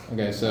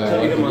 Okay, so. So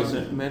what either could one's we-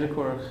 it. Metacore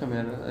or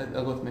Chimera.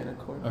 I'll go with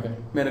Metacore. Okay.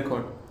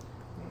 Metacore.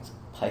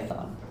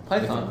 Python.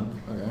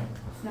 Python. Okay.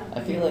 It's not I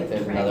feel like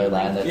there's another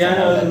land that's Yeah, I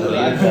know,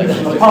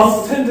 I-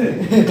 Apollo's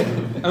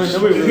attendant. I mean,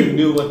 nobody really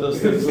knew what those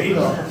things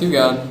were. Keep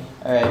going.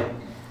 Alright.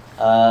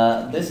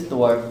 This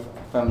dwarf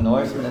from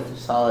Norse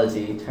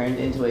mythology turned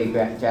into a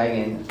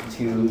dragon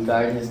to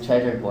guard his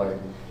treasure hoard.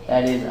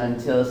 That is,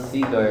 until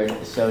Sigurd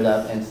showed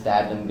up and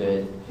stabbed him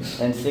good.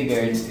 Then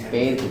Sigurd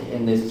bathed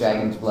in this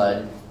dragon's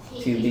blood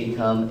to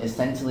become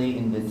essentially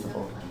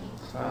invincible.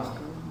 I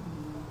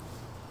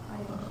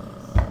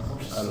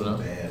don't know.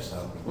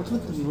 What's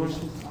with the Norse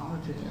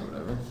mythology? Yeah,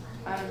 whatever.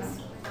 I don't know.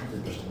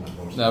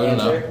 No, we don't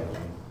know. Answer?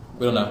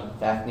 We don't know.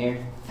 Fafnir.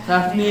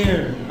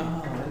 Fafnir.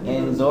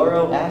 In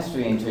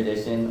Zoroastrian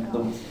tradition,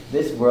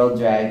 this world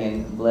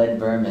dragon bled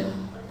vermin,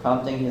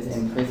 prompting his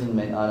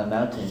imprisonment on a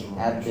mountain.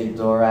 At the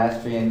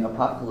Zoroastrian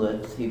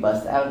apocalypse, he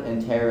busts out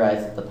and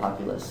terrorizes the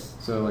populace.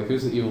 So, like,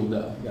 who's the evil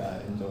guy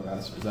in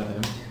Zoroaster? Is that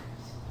him?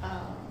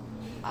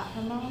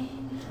 Ahriman?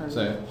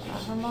 Say it.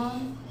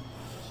 Ahriman?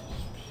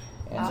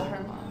 Answer?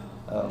 Ahriman.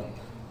 Oh.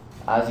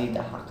 Azi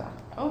Dahaka.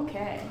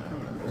 Okay. I don't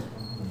remember.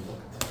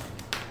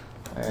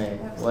 Alright,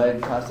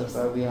 what toss-up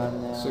are we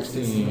on now?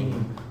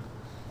 16.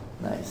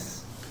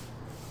 Nice.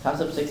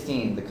 Toss-up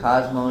 16. The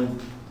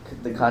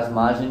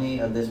cosmogony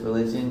of this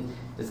religion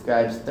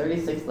describes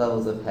 36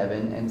 levels of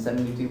heaven and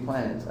 72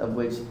 planets, of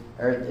which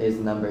Earth is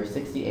number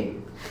 68.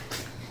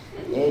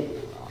 It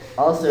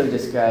also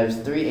describes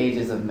 3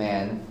 ages of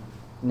man,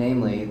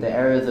 namely the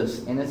eras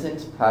of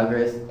innocence,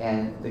 progress,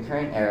 and the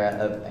current era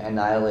of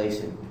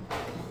annihilation.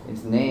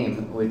 Its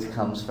name, which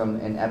comes from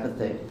an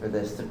epithet for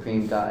the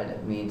supreme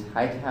god, means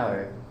high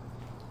tower.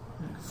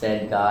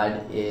 Said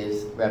god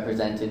is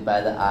represented by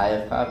the Eye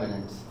of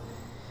Providence.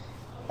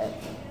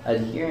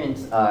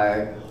 Adherents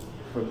are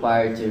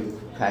required to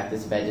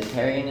practice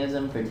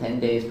vegetarianism for 10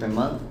 days per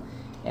month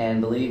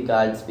and believe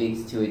God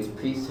speaks to its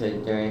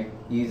priesthood during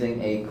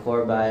using a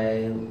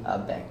korban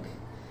abek.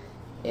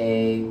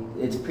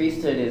 Its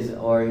priesthood is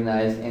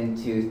organized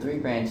into 3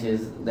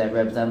 branches that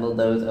resemble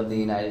those of the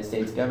United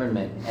States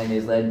government and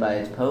is led by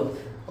its pope,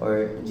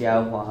 or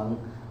Jiao Huang.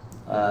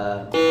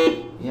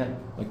 Yeah.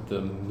 Like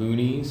the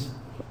Moonies?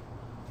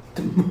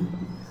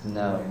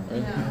 No.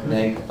 Right?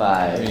 Neg I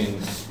 5. mean,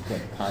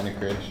 like, kind of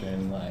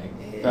Christian,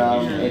 like,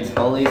 From its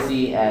holy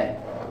see at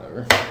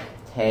whatever.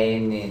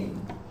 Tay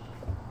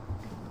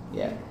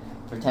Yeah.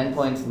 For 10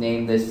 points,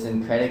 name this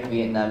syncretic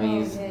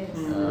Vietnamese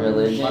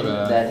religion My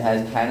bad. that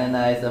has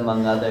canonized,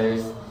 among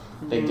others,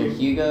 Victor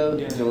Hugo,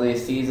 Yeah.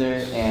 Julius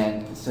Caesar,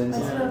 and Sun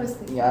That's what I was Tzu.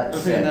 thinking. Yat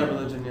Okay, in that Sen.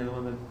 religion, yeah, the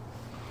one that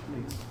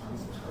makes.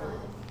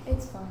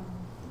 It's fine.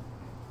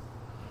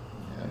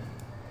 Yeah.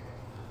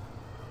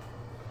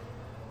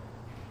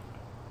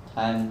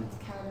 Time. It's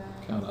countdown.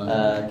 Count on.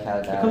 It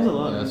comes a Countdown.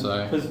 lot. Yeah,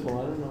 sorry. Quizbowl, I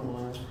don't know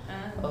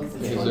why. Okay.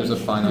 Because there's a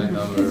finite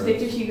Because number.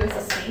 Victor Hugo's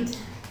a saint.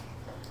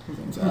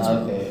 Okay.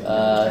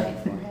 Giant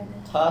forehead.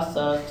 Toss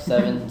up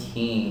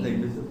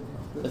 17.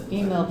 The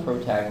female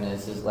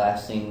protagonist is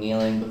last seen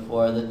kneeling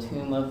before the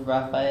tomb of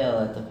Raphael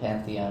at the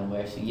Pantheon,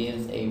 where she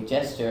gives a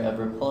gesture of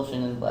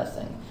repulsion and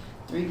blessing.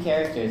 3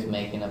 characters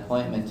make an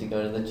appointment to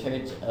go to the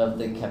Church of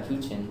the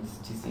Capuchins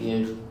to see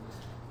a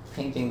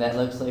painting that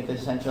looks like the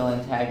central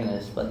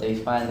antagonist, but they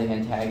find the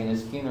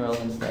antagonist's funeral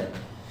instead.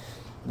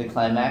 The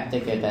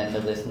climactic event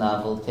of this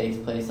novel takes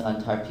place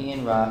on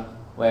Tarpeian Rock,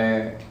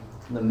 where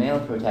the male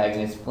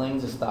protagonist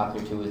flings a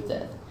stalker to his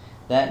death.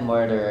 That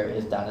murderer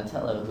is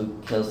Donatello, who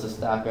kills the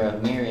stalker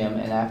of Miriam,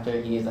 and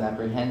after he is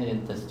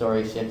apprehended, the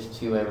story shifts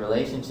to a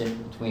relationship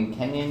between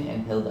Kenyon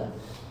and Hilda.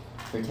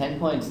 For 10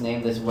 points,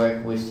 name this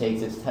work, which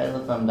takes its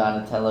title from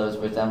Donatello's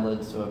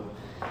resemblance to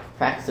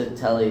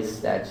Praxiteles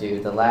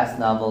statue, the last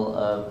novel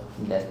of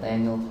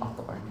Nathaniel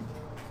Hawthorne.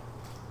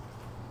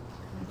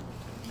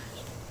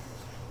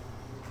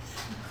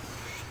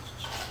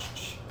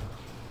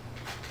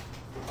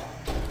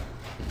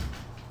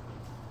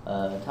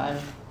 Time.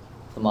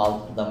 The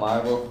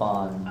Marble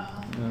Fawn.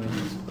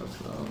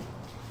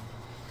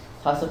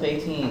 Toss-up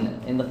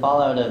 18. In the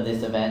fallout of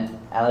this event,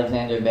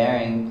 Alexander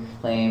Bering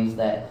claims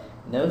that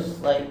no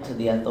slight to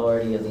the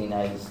authority of the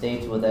United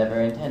States was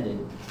ever intended.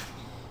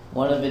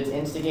 One of its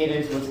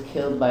instigators was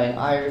killed by an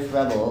Irish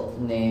rebel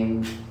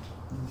named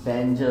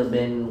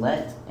Benjamin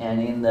Lett,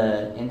 and in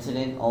the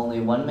incident, only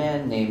one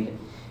man named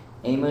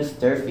Amos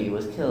Durfee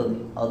was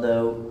killed,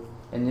 although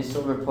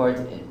initial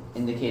reports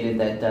indicated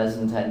that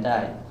dozens had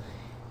died.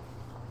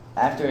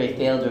 After a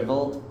failed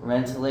revolt,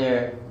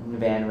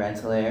 Van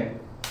Rensselaer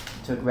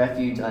took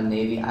refuge on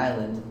Navy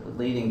Island,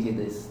 leading to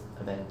this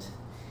event.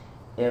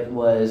 It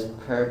was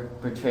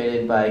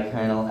perpetrated by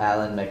Colonel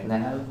Alan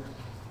McNabb,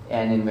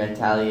 and in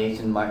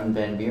retaliation, Martin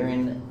Van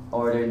Buren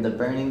ordered the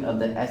burning of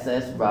the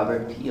SS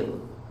Robert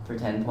Peel. For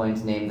 10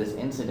 points, named this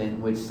incident,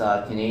 which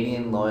saw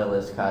Canadian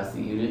loyalists cross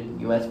the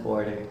U.S.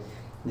 border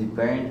to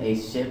burn a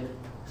ship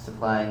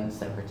supplying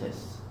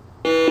separatists.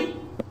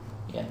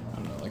 Yeah. I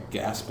don't know, like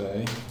Gas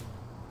Bay.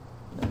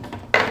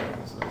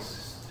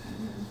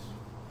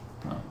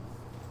 Oh.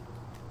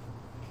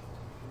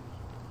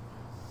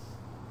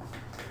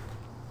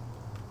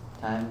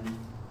 Time.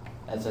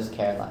 That says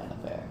Carolina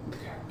Fair.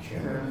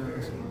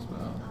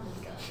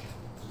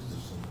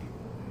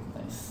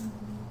 Nice.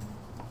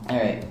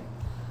 Alright.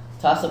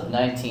 Toss-up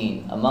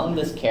 19. Among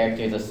this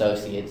character's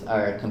associates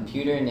are a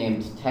computer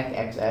named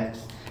TechXX,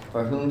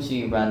 for whom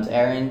she runs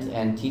errands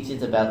and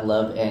teaches about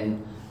love,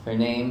 and her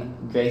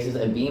name graces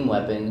a beam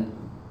weapon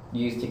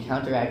used to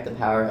counteract the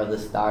power of the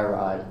Star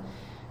Rod.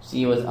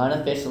 She was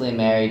unofficially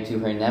married to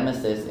her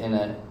nemesis in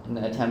an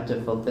attempt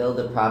to fulfill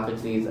the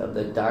prophecies of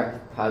the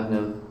Dark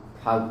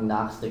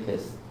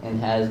Prognosticus, and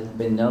has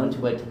been known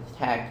to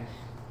attack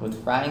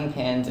with frying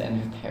pans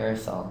and her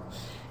parasol.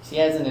 She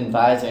has an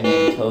advisor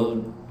named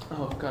Toad.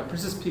 Oh god,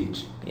 Princess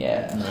Peach.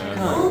 Yeah.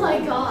 Oh my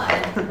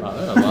god. Wow,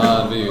 there are a lot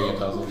of video game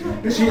puzzles.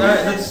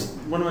 That's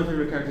one of my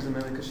favorite characters in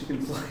Melee because she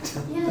can fly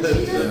down Yeah, the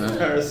she does.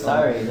 parasol.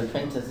 Sorry, the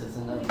princess is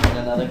in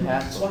another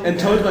castle. And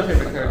Toad's my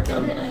favorite character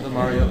of the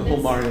whole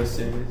Mario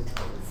series.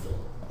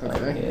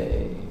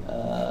 Okay.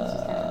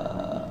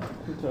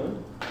 Who,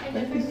 Toad? I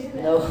never knew that.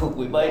 No,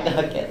 we might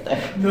not get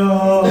there.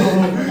 No.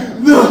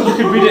 You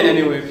can read it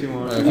anyway if you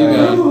want. Keep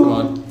going, come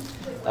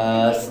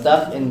on.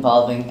 Stuff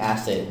involving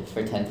acid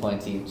for 10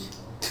 points each.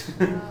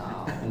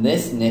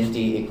 This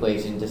nifty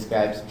equation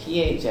describes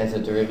pH as a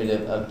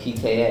derivative of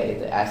pKa,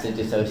 the acid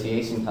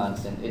dissociation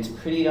constant. It's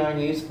pretty darn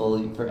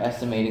useful for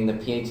estimating the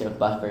pH of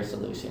buffer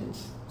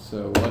solutions.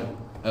 So what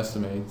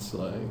estimates,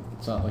 like,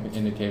 it's not like an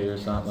indicator,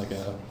 it's not like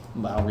a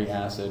Lowry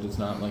acid, it's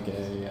not like a,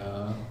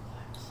 I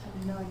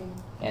have no idea.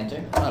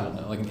 Answer? I don't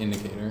know, like an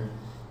indicator.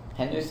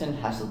 Henderson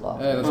Hasselbalch.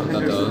 Hey, that's what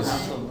that does.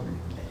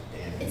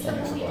 It's the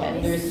movie.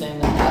 Henderson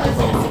Yeah.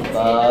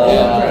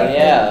 Hasselbalch.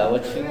 Yeah,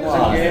 what you There's a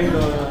want? game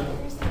going on.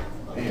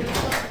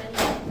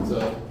 So,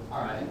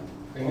 Alright.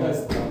 Are you guys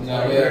done?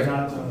 no, we They're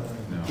have,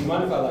 not, Do you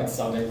mind if I like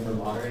sub in for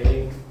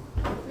moderating?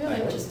 We only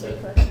have Just just 3 to-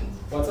 questions.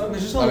 What's up?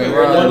 There's just I only mean,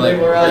 we're on, like,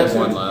 we're we on have two.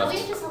 one We left.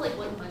 just have like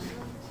one question.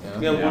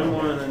 We have one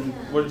more, and then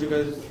what did you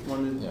guys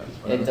want to? Yeah.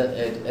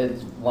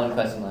 It's one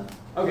question left.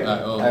 Okay.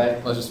 Alright, well,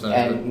 Alright. let's just finish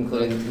And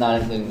it. not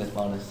including this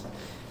bonus.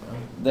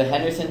 The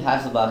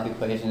Henderson-Hasselbalch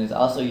equation is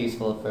also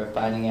useful for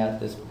finding out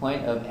this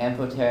point of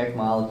amphoteric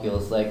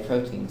molecules like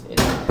proteins. It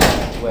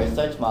is where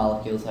such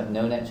molecules have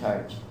no net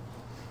charge.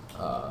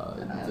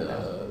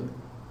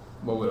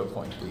 What would a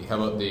point be? How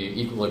about the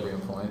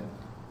equilibrium point?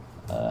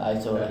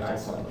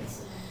 Isoelectric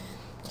points.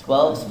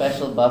 12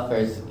 special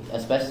buffers,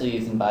 especially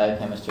used in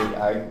biochemistry,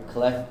 are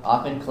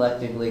often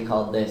collectively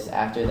called this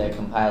after their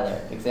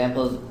compiler.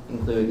 Examples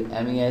include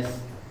MES,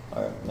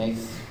 or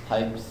MACE,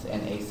 pipes,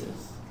 and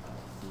ACEs.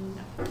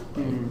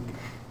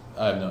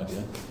 I have no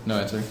idea. No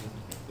answer.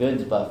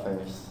 Goods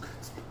buffers.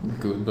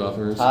 Good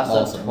buffers.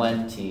 Toss-up Awesome.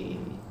 20.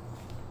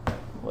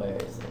 Where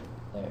is it?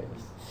 There it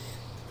is.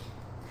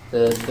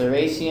 The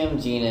Thracium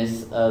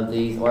genus of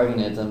these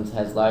organisms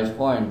has large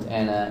horns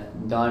and a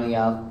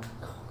goniacoid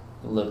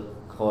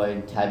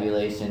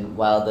tabulation,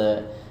 while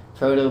the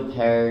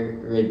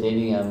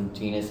Protoparadidium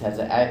genus has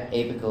an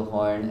apical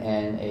horn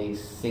and a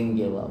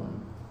cingulum.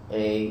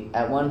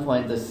 At one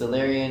point, the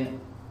Silurian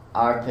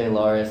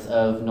Arpilorus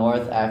of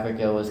North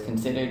Africa was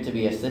considered to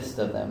be a cyst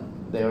of them.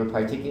 They were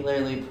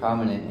particularly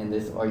prominent in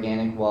this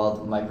organic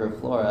walled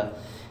microflora,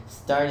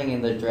 starting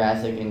in the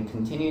Jurassic and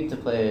continued to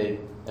play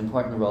an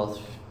important role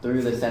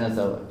through the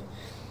Cenozoic.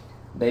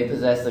 They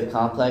possess a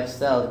complex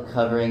cell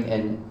covering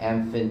an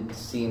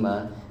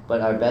emphysema,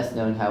 but are best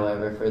known,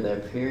 however, for their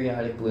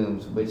periodic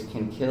blooms, which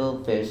can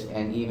kill fish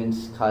and even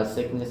cause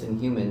sickness in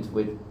humans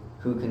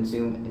who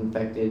consume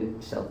infected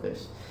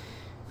shellfish.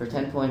 For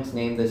 10 points,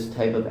 name this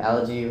type of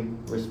algae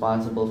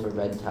responsible for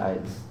red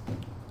tides.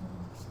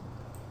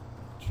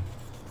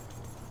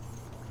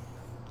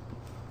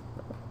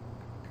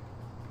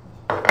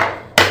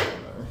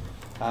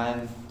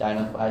 time,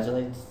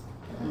 dinoflagellates.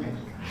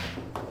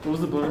 What was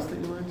the bonus that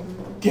you wanted to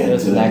make? It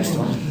was the next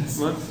one.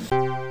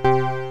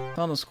 What?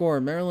 Final score,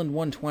 Maryland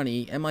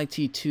 120,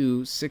 MIT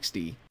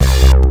 260.